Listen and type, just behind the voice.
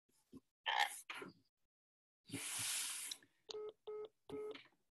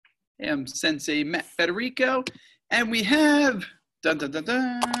I am Sensei Matt Federico, and we have, dun, dun, dun,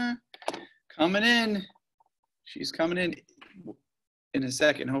 dun, coming in. She's coming in a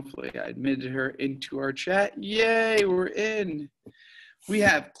second, hopefully. I admitted her into our chat. Yay, we're in. We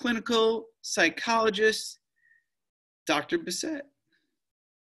have clinical psychologist, Dr.Bisset.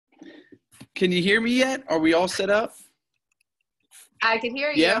 Can you hear me yet? Are we all set up? I can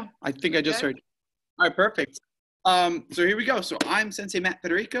hear you. Yeah, I think I just heard. All right, perfect. So here we go. So I'm Sensei Matt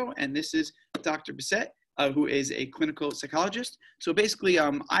Federico, and this is Dr.Bisset, who is a clinical psychologist. So basically,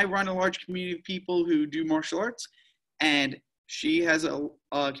 I run a large community of people who do martial arts, and she has a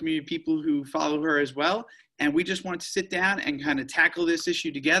community of people who follow her as well. And we just wanted to sit down and kind of tackle this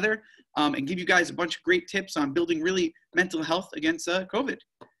issue together and give you guys a bunch of great tips on building really mental health against COVID.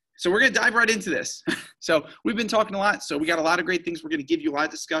 So we're going to dive right into this. So we've been talking a lot. So we got a lot of great things. We're going to give you a lot of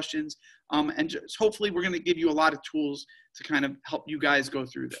discussions. And just hopefully we're going to give you a lot of tools to kind of help you guys go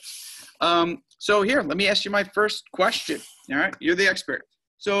through this. So here, let me ask you my first question. All right. You're the expert.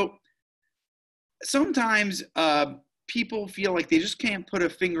 So sometimes people feel like they just can't put a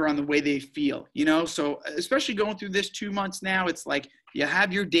finger on the way they feel, you know? So especially going through this 2 months now, it's like you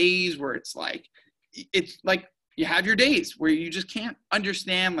have your days where it's like you have your days where you just can't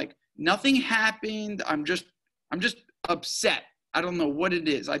understand, like nothing happened. I'm just upset. I don't know what it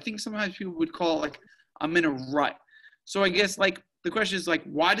is. I think sometimes people would call it like I'm in a rut. So I guess like the question is like,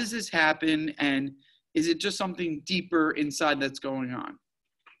 why does this happen? And is it just something deeper inside that's going on?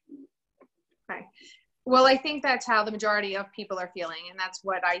 Okay. Well, I think that's how the majority of people are feeling. And that's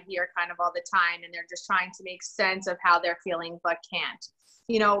what I hear kind of all the time. And they're just trying to make sense of how they're feeling, but can't,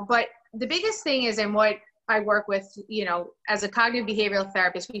 you know. But the biggest thing is, and what I work with, you know, as a cognitive behavioral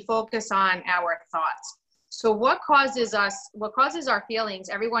therapist, we focus on our thoughts. So what causes our feelings,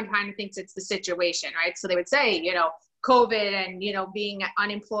 everyone kind of thinks it's the situation, right? So they would say, you know, COVID and, you know, being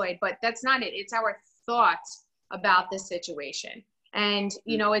unemployed, but that's not it. It's our thoughts about the situation. And,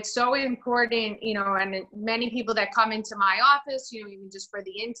 you know, it's so important, you know, and many people that come into my office, you know, even just for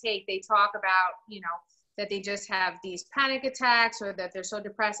the intake, they talk about, you know, that they just have these panic attacks or that they're so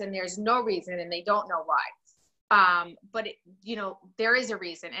depressed and there's no reason and they don't know why. But, you know, there is a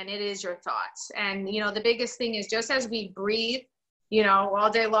reason, and it is your thoughts. And, you know, the biggest thing is just as we breathe, you know, all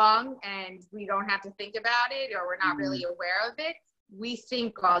day long and we don't have to think about it or we're not really aware of it, we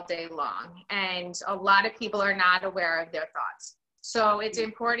think all day long. And a lot of people are not aware of their thoughts. So it's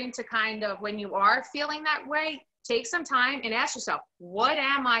important to kind of, when you are feeling that way, take some time and ask yourself, what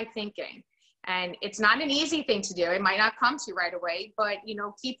am I thinking? And it's not an easy thing to do. It might not come to you right away, but, you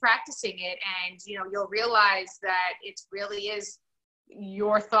know, keep practicing it. And, you know, you'll realize that it really is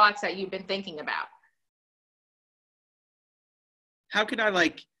your thoughts that you've been thinking about. How can I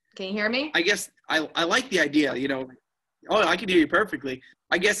can you hear me? I guess I like the idea, you know. Oh, I can hear you perfectly.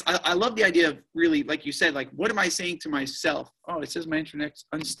 I guess I love the idea of really, like you said, like, what am I saying to myself? Oh, it says my internet's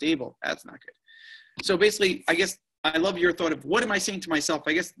unstable. That's not good. So basically, I guess I love your thought of what am I saying to myself?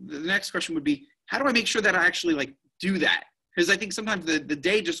 I guess the next question would be, how do I make sure that I actually like do that? Because I think sometimes the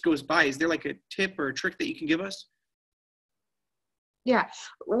day just goes by. Is there like a tip or a trick that you can give us? Yeah.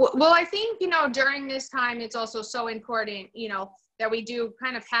 Well, I think, you know, during this time, it's also so important, you know, that we do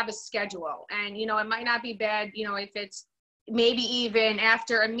kind of have a schedule. And, you know, it might not be bad, you know, if it's maybe even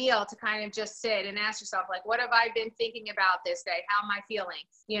after a meal to kind of just sit and ask yourself, like, what have I been thinking about this day? How am I feeling?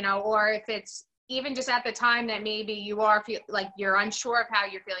 You know, or if it's even just at the time that maybe you are like you're unsure of how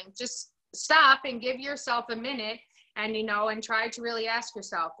you're feeling, just stop and give yourself a minute and, you know, and try to really ask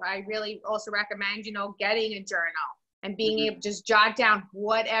yourself. I really also recommend, you know, getting a journal and being able to just jot down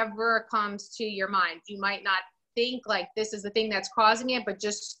whatever comes to your mind. You might not think like this is the thing that's causing it, but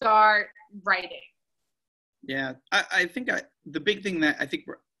just start writing. Yeah, I think the big thing that I think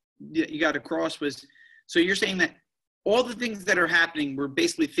you got across was, so you're saying that all the things that are happening, we're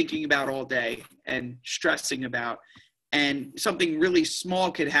basically thinking about all day and stressing about, and something really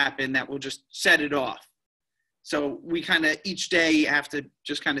small could happen that will just set it off. So we kind of each day have to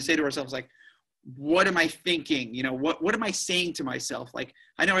just kind of say to ourselves, like, what am I thinking? You know, what am I saying to myself? Like,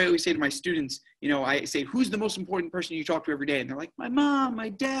 I know I always say to my students, you know, I say, who's the most important person you talk to every day? And they're like, my mom, my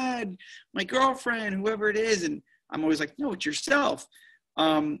dad, my girlfriend, whoever it is. And I'm always like, no, it's yourself.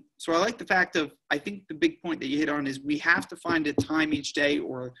 So I like the fact of, I think the big point that you hit on is we have to find a time each day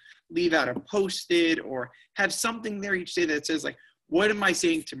or leave out a Post-it or have something there each day that says, like, what am I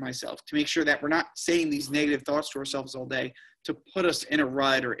saying to myself to make sure that we're not saying these negative thoughts to ourselves all day to put us in a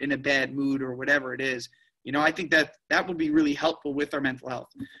rut or in a bad mood or whatever it is. You know, I think that would be really helpful with our mental health.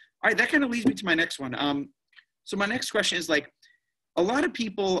 All right, that kind of leads me to my next one. So my next question is, like, a lot of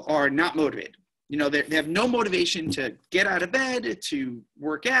people are not motivated. you know, they have no motivation to get out of bed, to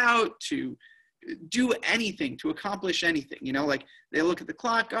work out, to do anything, to accomplish anything. You know, like they look at the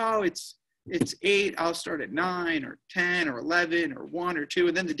clock, oh, it's 8, I'll start at 9 or 10 or 11 or 1 or 2,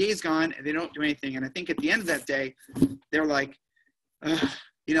 and then the day's gone and they don't do anything. And I think at the end of that day, they're like,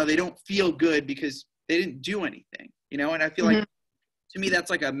 you know, they don't feel good because they didn't do anything, you know. And I feel like, to me, that's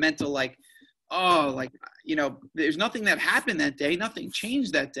like a mental, like, oh, like, you know, there's nothing that happened that day, nothing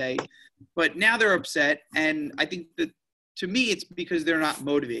changed that day, but now they're upset. And I think that, to me, it's because they're not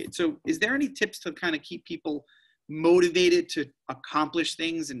motivated. So is there any tips to kind of keep people motivated to accomplish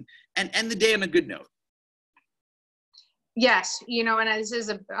things and end the day on a good note? Yes, you know, and this is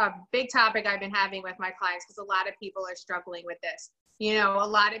a big topic I've been having with my clients, because a lot of people are struggling with this. You know, a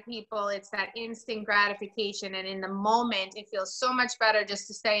lot of people, it's that instant gratification, and in the moment, it feels so much better just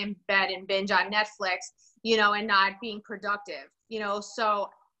to stay in bed and binge on Netflix, you know, and not being productive, you know. So,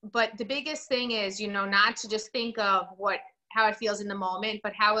 but the biggest thing is, you know, not to just think of how it feels in the moment,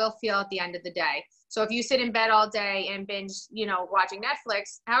 but how it'll feel at the end of the day. So if you sit in bed all day and binge, you know, watching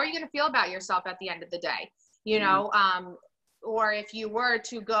Netflix, how are you going to feel about yourself at the end of the day? You know, or if you were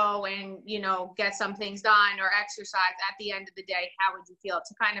to go and, you know, get some things done or exercise at the end of the day, how would you feel?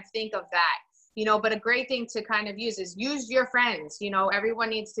 To kind of think of that, you know. But a great thing to kind of use is use your friends. You know,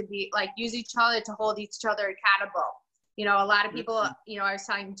 everyone needs to be like, use each other to hold each other accountable. You know, a lot of people, you know, I was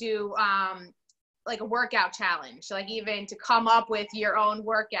telling, do like a workout challenge, like even to come up with your own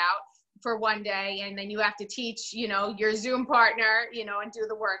workout for one day, and then you have to teach, you know, your Zoom partner, you know, and do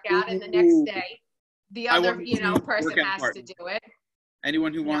the workout, and the next day the other, you know, person has to do it.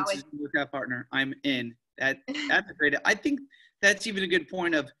 Anyone who wants a workout partner, I'm in. That's a great. I think that's even a good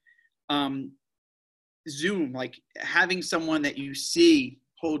point of Zoom, like having someone that you see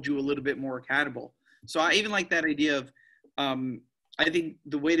hold you a little bit more accountable. So I even like that idea of, I think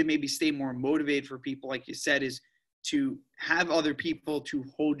the way to maybe stay more motivated for people, like you said, is to have other people to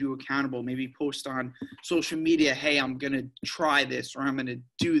hold you accountable. Maybe post on social media, hey, I'm going to try this, or I'm going to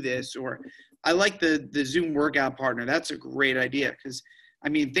do this. Or I like the Zoom workout partner. That's a great idea, because, I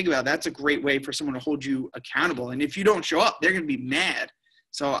mean, think about it, that's a great way for someone to hold you accountable. And if you don't show up, they're going to be mad.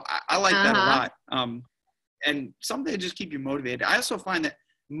 So I like that a lot. And something to just keep you motivated. I also find that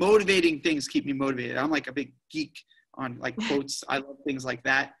motivating things keep me motivated. I'm like a big geek on like quotes. I love things like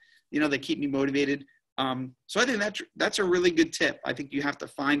that, you know, that keep me motivated. So I think that's a really good tip. I think you have to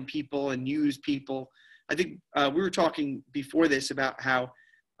find people and use people. I think we were talking before this about how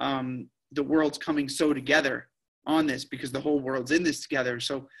the world's coming so together on this, because the whole world's in this together.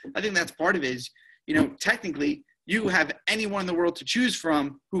 So I think that's part of it is, you know, technically you have anyone in the world to choose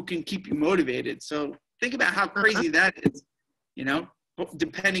from who can keep you motivated. So think about how crazy that is, you know,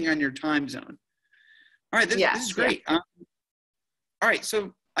 depending on your time zone. All right, this is great. All right,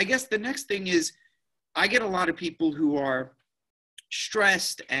 so I guess the next thing is, I get a lot of people who are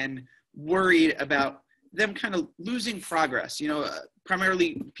stressed and worried about them kind of losing progress. You know,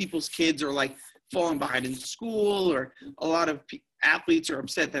 primarily people's kids are like falling behind in school, or a lot of athletes are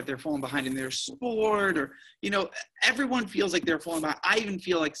upset that they're falling behind in their sport, or, you know, everyone feels like they're falling behind. I even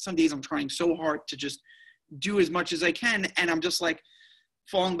feel like some days I'm trying so hard to just do as much as I can, and I'm just like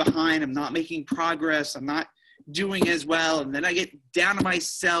falling behind. I'm not making progress. I'm not doing as well. And then I get down on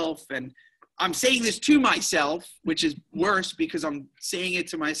myself, and I'm saying this to myself, which is worse because I'm saying it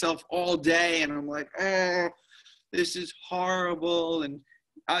to myself all day, and I'm like, oh, this is horrible. And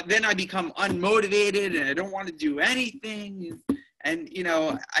then I become unmotivated, and I don't want to do anything. And, you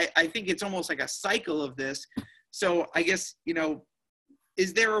know, I think it's almost like a cycle of this. So I guess, you know,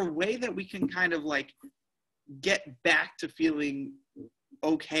 is there a way that we can kind of like get back to feeling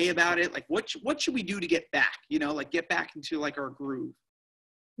okay about it? Like what should we do to get back, you know, like get back into like our groove?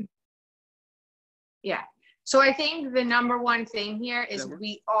 Yeah. So I think the number one thing here is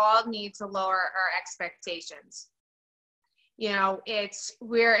we all need to lower our expectations. You know,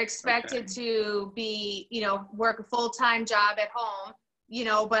 we're expected to be, you know, work a full-time job at home, you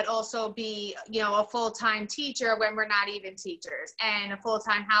know, but also be, you know, a full-time teacher when we're not even teachers, and a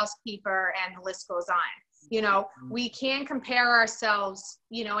full-time housekeeper, and the list goes on. You know, we can't compare ourselves,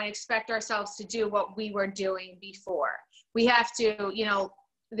 you know, and expect ourselves to do what we were doing before. We have to, you know,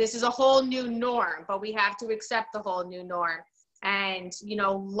 this is a whole new norm, but we have to accept the whole new norm and, you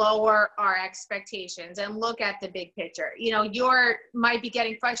know, lower our expectations and look at the big picture. You know, might be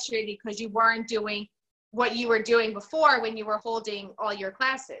getting frustrated because you weren't doing what you were doing before when you were holding all your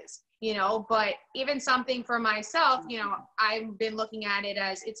classes, you know. But even something for myself, you know, I've been looking at it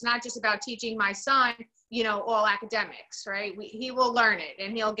as, it's not just about teaching my son, you know, all academics, right? He will learn it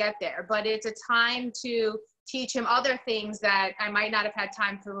and he'll get there, but it's a time to teach him other things that I might not have had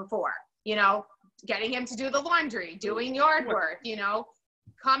time for before, you know, getting him to do the laundry, doing yard work,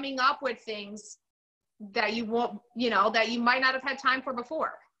 coming up with things that you won't, that you might not have had time for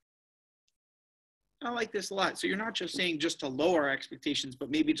before. I like this a lot. So you're not just saying just to lower our expectations,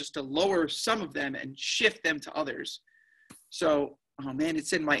 but maybe just to lower some of them and shift them to others. So, oh man, it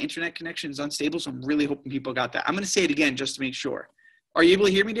said my internet connection is unstable, so I'm really hoping people got that. I'm going to say it again just to make sure. Are you able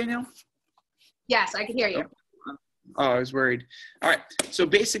to hear me, Danielle? Yes, I can hear you. Oh, I was worried. All right. So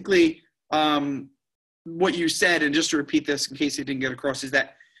basically, what you said, and just to repeat this in case it didn't get across, is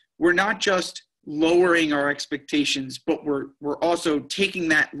that we're not just lowering our expectations, but we're also taking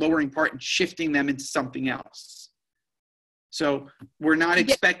that lowering part and shifting them into something else. So we're not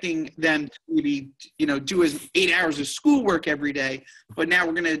expecting them to maybe, do 8 hours of schoolwork every day, but now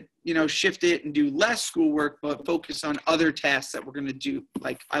we're going to, shift it and do less schoolwork, but focus on other tasks that we're going to do.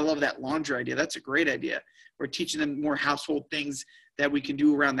 Like, I love that laundry idea. That's a great idea. We're teaching them more household things that we can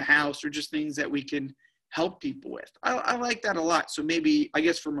do around the house, or just things that we can help people with. I like that a lot. So maybe, I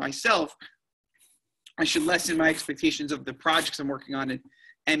guess for myself, I should lessen my expectations of the projects I'm working on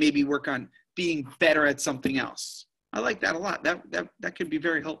and maybe work on being better at something else. I like that a lot. That could be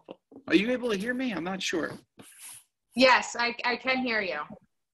very helpful. Are you able to hear me? I'm not sure. Yes, I can hear you.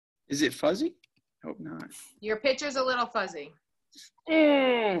 Is it fuzzy? Hope not. Your picture's a little fuzzy.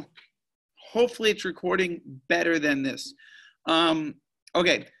 Hopefully it's recording better than this.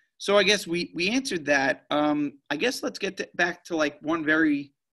 Okay, so I guess we answered that. I guess let's get back to like one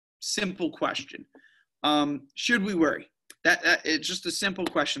very simple question. Should we worry? That it's just a simple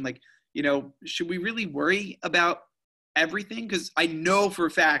question. Like, should we really worry about everything? Because I know for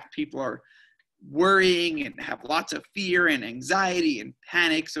a fact people are worrying and have lots of fear and anxiety and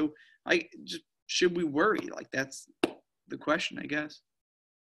panic. So should we worry? Like, that's the question, I guess.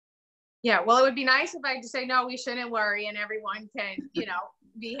 Yeah, well, it would be nice if I could say, no, we shouldn't worry, and everyone can,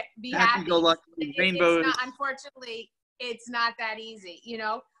 be happy. Go lucky, rainbows. Unfortunately, it's not that easy,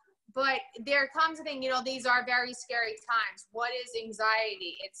 But there comes a thing, these are very scary times. What is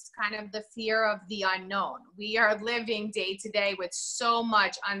anxiety? It's kind of the fear of the unknown. We are living day to day with so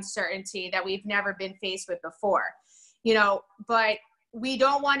much uncertainty that we've never been faced with before, but we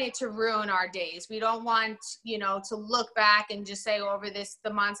don't want it to ruin our days. We don't want, to look back and just say over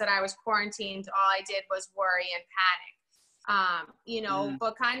the months that I was quarantined, all I did was worry and panic,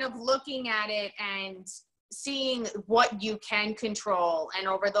 but kind of looking at it and seeing what you can control, and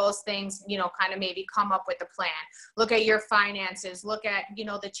over those things, kind of maybe come up with a plan. Look at your finances, look at,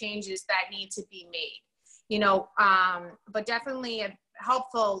 the changes that need to be made, but definitely a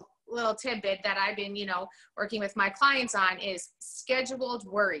helpful little tidbit that I've been, working with my clients on is scheduled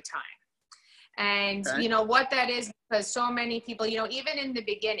worry time. And, okay. What that is, because so many people, even in the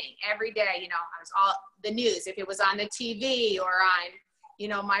beginning, every day, I was all the news, if it was on the TV or on,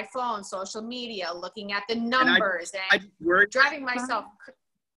 my phone, social media, looking at the numbers and driving myself.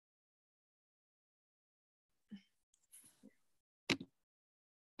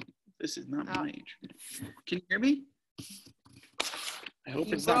 This is not my age. Can you hear me? I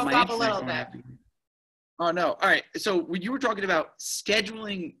hope it's not my internet. You broke up a little bit. Oh, no. All right. So when you were talking about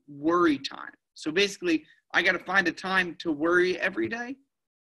scheduling worry time, so basically I got to find a time to worry every day?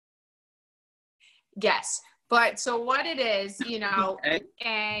 Yes. But so what it is, okay.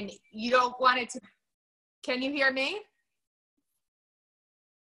 And you don't want it to, can you hear me?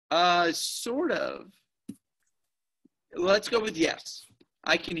 Sort of. Let's go with yes.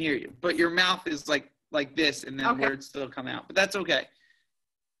 I can hear you, but your mouth is like this, and then words still come out, but that's okay.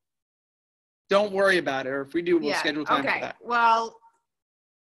 Don't worry about it, or if we do, we'll schedule time for that. Well,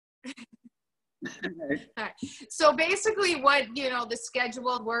 okay. All right. So basically what, the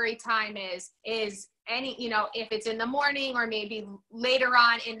scheduled worry time is any, if it's in the morning or maybe later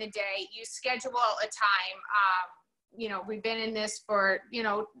on in the day, you schedule a time. We've been in this for,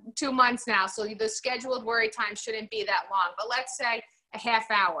 2 months now. So the scheduled worry time shouldn't be that long, but let's say a half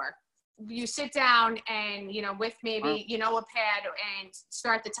hour. You sit down and, with maybe, a pad and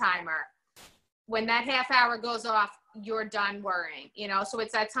start the timer. When that half hour goes off, you're done worrying, so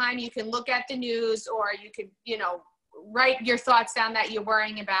it's that time you can look at the news, or you could, write your thoughts down that you're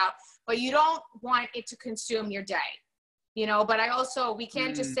worrying about, but you don't want it to consume your day, but we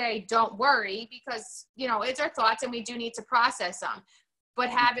can't just say, don't worry, because, it's our thoughts and we do need to process them, but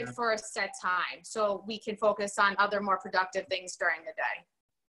have it for a set time so we can focus on other more productive things during the day.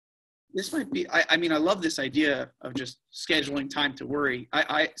 This might be, I mean, I love this idea of just scheduling time to worry.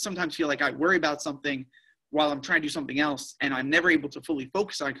 I sometimes feel like I worry about something while I'm trying to do something else, and I'm never able to fully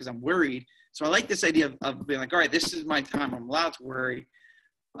focus on it because I'm worried. So I like this idea of being like, all right, this is my time. I'm allowed to worry.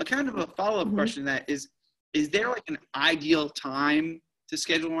 A kind of a follow-up question to that is there like an ideal time to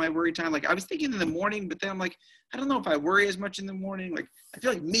schedule my worry time. Like I was thinking in the morning, but then I'm like, I don't know if I worry as much in the morning. Like I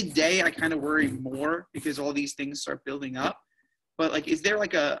feel like midday, I kind of worry more because all these things start building up. But like, is there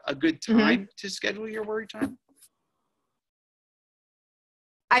like a good time to schedule your worry time?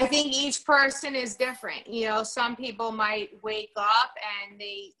 I think each person is different. You know, some people might wake up and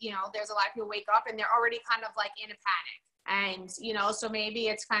they, you know, there's a lot of people wake up and they're already kind of like in a panic. And, you know, so maybe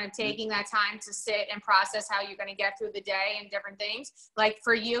it's kind of taking that time to sit and process how you're going to get through the day and different things. Like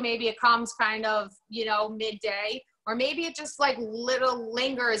for you, maybe it comes kind of, you know, midday, or maybe it just like little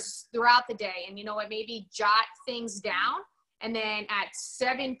lingers throughout the day. And you know what, maybe jot things down. And then at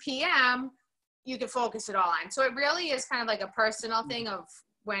 7 p.m., you can focus it all on. So it really is kind of like a personal thing of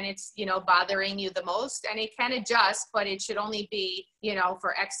when it's, you know, bothering you the most, and it can adjust, but it should only be, you know,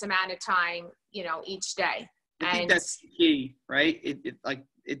 for X amount of time, you know, each day. I think that's the key, right?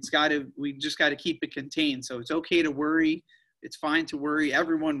 We just got to keep it contained. So it's okay to worry. It's fine to worry.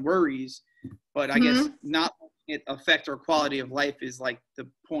 Everyone worries, but I guess not letting it affect our quality of life is like the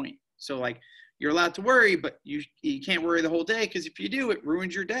point. So like you're allowed to worry, but you can't worry the whole day, because if you do, it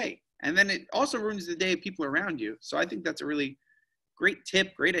ruins your day. And then it also ruins the day of people around you. So I think that's a really great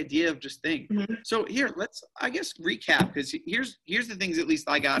tip, great idea of just thing. So here, let's, I guess, recap, because here's the things at least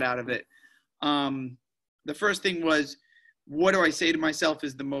I got out of it. The first thing was, what do I say to myself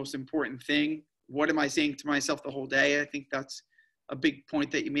is the most important thing. What am I saying to myself the whole day? I think that's a big point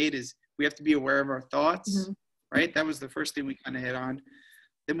that you made, is we have to be aware of our thoughts, right? That was the first thing we kind of hit on.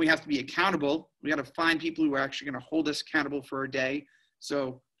 Then we have to be accountable. We got to find people who are actually going to hold us accountable for our day,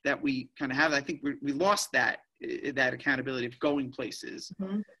 so that we kind of have, I think we lost that accountability of going places,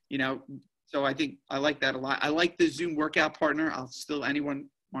 you know? So I think I like that a lot. I like the Zoom workout partner. Anyone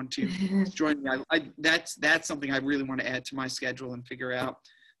want to join me? That's something I really want to add to my schedule and figure out.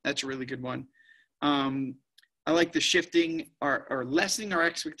 That's a really good one. I like the shifting or lessening our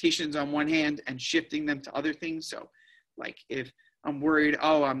expectations on one hand and shifting them to other things. So like if I'm worried,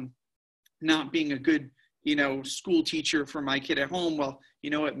 I'm not being a good, you know, school teacher for my kid at home. Well, you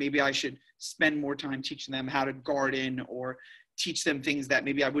know what, maybe I should spend more time teaching them how to garden, or teach them things that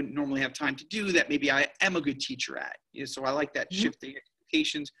maybe I wouldn't normally have time to do that maybe I am a good teacher at. You know, so I like that shifting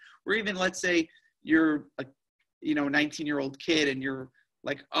expectations. Or even, let's say you're a, you know, 19-year-old kid and you're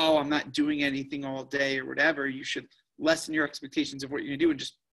like, I'm not doing anything all day or whatever. You should lessen your expectations of what you're gonna do and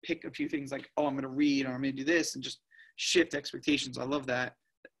just pick a few things like, I'm gonna read, or I'm gonna do this, and just shift expectations. I love that,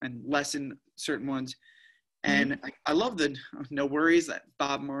 and lessen certain ones. And I love the No Worries, that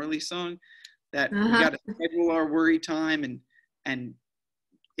Bob Marley song, that we got to schedule our worry time, and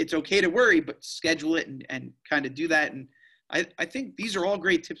it's okay to worry, but schedule it and kind of do that. And I think these are all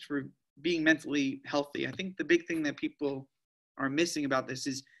great tips for being mentally healthy. I think the big thing that people are missing about this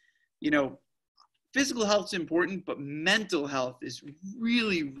is, you know, physical health is important, but mental health is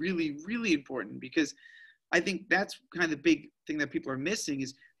really, really, really important, because I think that's kind of the big thing that people are missing,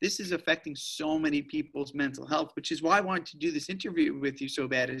 is this is affecting so many people's mental health, which is why I wanted to do this interview with you so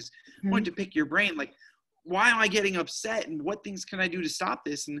bad, is I wanted to pick your brain. Like, why am I getting upset, and what things can I do to stop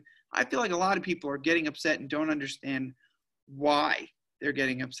this? And I feel like a lot of people are getting upset and don't understand why they're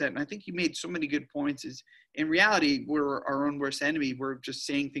getting upset. And I think you made so many good points, is in reality, we're our own worst enemy. We're just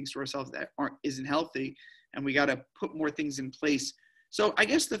saying things to ourselves that isn't healthy, and we got to put more things in place. So I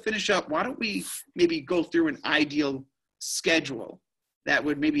guess to finish up, why don't we maybe go through an ideal schedule that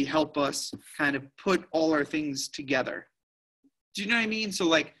would maybe help us kind of put all our things together? Do you know what I mean? So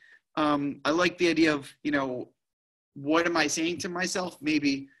like, I like the idea of, you know, what am I saying to myself?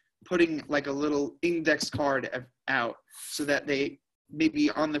 Maybe putting like a little index card out, so that they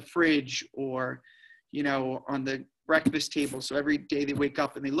maybe on the fridge, or, you know, on the breakfast table. So every day they wake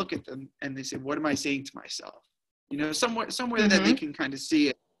up and they look at them and they say, what am I saying to myself? You know, somewhere that they can kind of see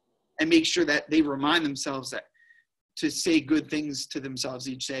it, and make sure that they remind themselves that to say good things to themselves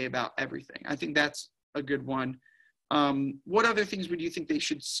each day about everything. I think that's a good one. What other things would you think they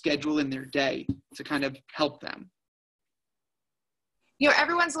should schedule in their day to kind of help them? You know,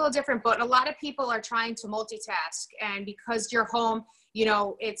 everyone's a little different, but a lot of people are trying to multitask. And because you're home, you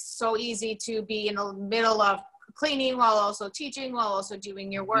know, it's so easy to be in the middle of cleaning while also teaching, while also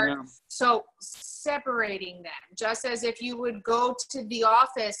doing your work. Yeah. So separating them, just as if you would go to the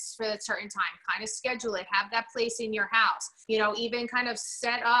office for a certain time, kind of schedule it, have that place in your house, you know, even kind of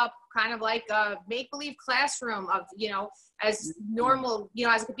set up kind of like a make-believe classroom of, you know, as normal, you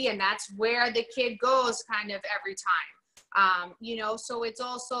know, as it could be. And that's where the kid goes kind of every time. You know, so it's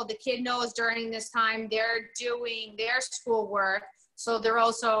also, the kid knows during this time they're doing their schoolwork. So they're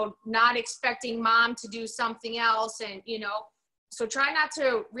also not expecting mom to do something else. And, you know, So try not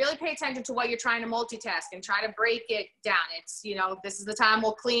to really pay attention to what you're trying to multitask and try to break it down. It's, this is the time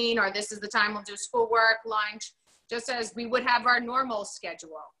we'll clean, or this is the time we'll do schoolwork, lunch, just as we would have our normal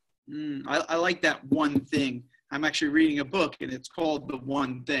schedule. I like that one thing. I'm actually reading a book and it's called The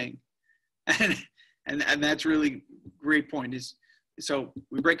One Thing. And that's really great point is, so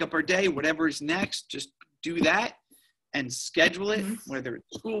we break up our day, whatever is next, just do that and schedule it, whether it's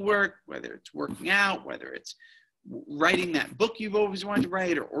schoolwork, whether it's working out, whether it's writing that book you've always wanted to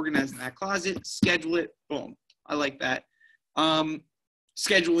write or organizing that closet, schedule it, boom. I like that.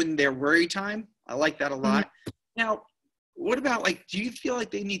 Scheduling their worry time. I like that a lot. Now, what about do you feel like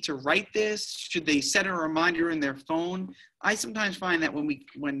they need to write this? Should they set a reminder in their phone? I sometimes find that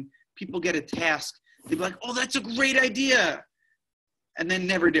when people get a task, they'd be like, oh, that's a great idea. And then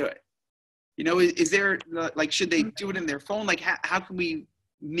never do it. Is there should they do it in their phone? How can we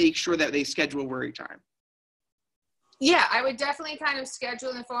make sure that they schedule worry time? Yeah, I would definitely kind of schedule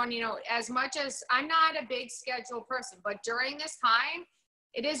in the phone, as much as I'm not a big schedule person, but during this time,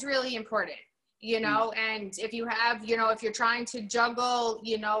 it is really important, and if you have, if you're trying to juggle,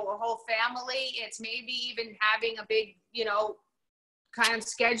 a whole family, it's maybe even having a big, kind of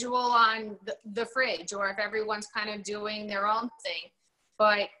schedule on the fridge, or if everyone's kind of doing their own thing.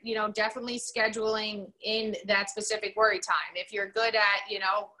 But, definitely scheduling in that specific worry time. If you're good at,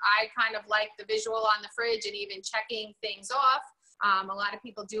 I kind of like the visual on the fridge and even checking things off. A lot of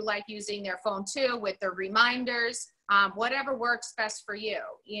people do like using their phone too with the reminders, whatever works best for you,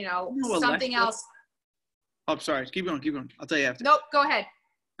 something else. Oh, sorry. Keep going. I'll tell you after. Nope. Go ahead.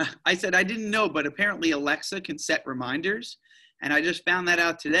 I said, I didn't know, but apparently Alexa can set reminders. And I just found that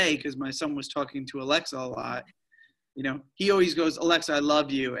out today because my son was talking to Alexa a lot. He always goes, Alexa, I love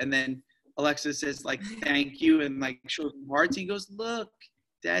you. And then Alexa says thank you. And shows him hearts. He goes, look,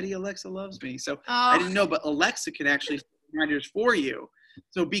 Daddy, Alexa loves me. So I didn't know, but Alexa can actually set reminders for you.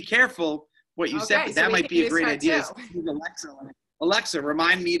 So be careful what you said, but that might be a great idea. Alexa,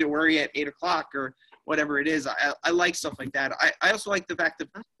 remind me to worry at 8:00 or whatever it is. I like stuff like that. I also like the fact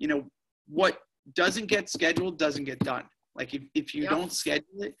that, what doesn't get scheduled doesn't get done. If you don't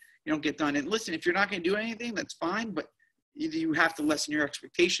schedule it, you don't get done. And listen, if you're not going to do anything, that's fine, but you have to lessen your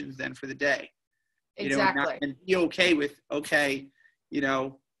expectations then for the day. Exactly. And be okay with,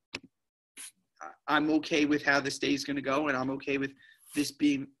 I'm okay with how this day is going to go, and I'm okay with this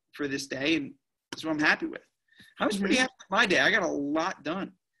being for this day, and that's what I'm happy with. I was pretty happy with my day. I got a lot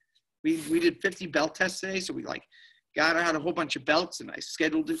done. We did 50 belt tests today, so we got out a whole bunch of belts, and I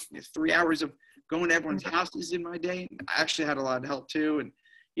scheduled it 3 hours of going to everyone's houses in my day. I actually had a lot of help too, and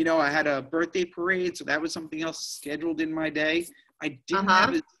I had a birthday parade, so that was something else scheduled in my day. I didn't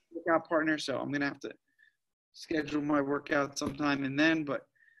have a workout partner, so I'm going to have to schedule my workout sometime and then, but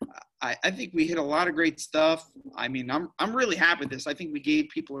I think we hit a lot of great stuff. I mean, I'm really happy with this. I think we gave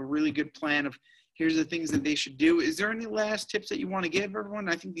people a really good plan of here's the things that they should do. Is there any last tips that you want to give everyone?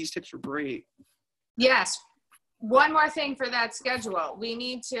 I think these tips were great. Yes. One more thing for that schedule. We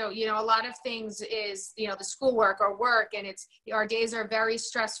need to, a lot of things is, the schoolwork or work, and our days are very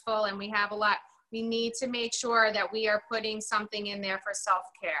stressful and we have a lot. We need to make sure that we are putting something in there for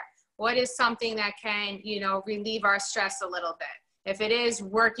self-care. What is something that can, relieve our stress a little bit? If it is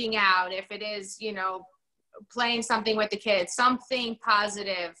working out, if it is, playing something with the kids, something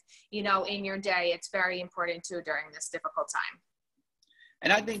positive, in your day, it's very important too during this difficult time.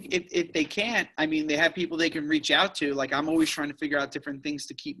 And I think if they can't, I mean, they have people they can reach out to. I'm always trying to figure out different things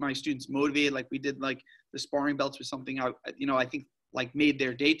to keep my students motivated. We did the sparring belts was something I think made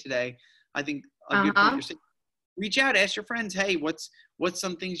their day today. I think a good point you're saying. Reach out, ask your friends, hey, what's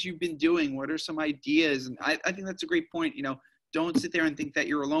some things you've been doing? What are some ideas? And I think that's a great point. Don't sit there and think that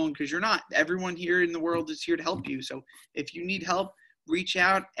you're alone, because you're not. Everyone here in the world is here to help you. So if you need help, reach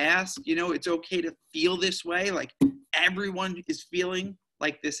out, ask. It's okay to feel this way. Everyone is feeling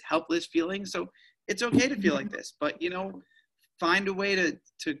this helpless feeling. So it's okay to feel like this, but find a way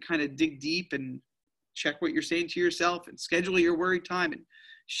to kind of dig deep and check what you're saying to yourself and schedule your worry time and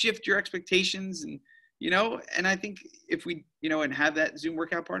shift your expectations. And, and I think if we, and have that Zoom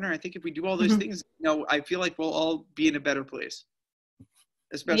workout partner, I think if we do all those things, I feel like we'll all be in a better place,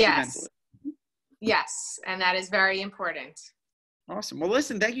 especially mentally. Yes. And that is very important. Awesome. Well,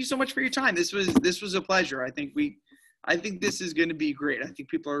 listen, thank you so much for your time. This was a pleasure. I think this is going to be great. I think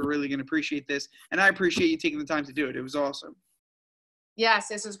people are really going to appreciate this. And I appreciate you taking the time to do it. It was awesome. Yes,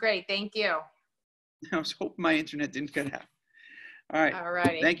 this was great. Thank you. I was hoping my internet didn't cut out. All right. All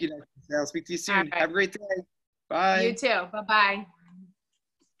righty. Thank you, Dr. Bisset. I'll speak to you soon. Right. Have a great day. Bye. You too. Bye-bye.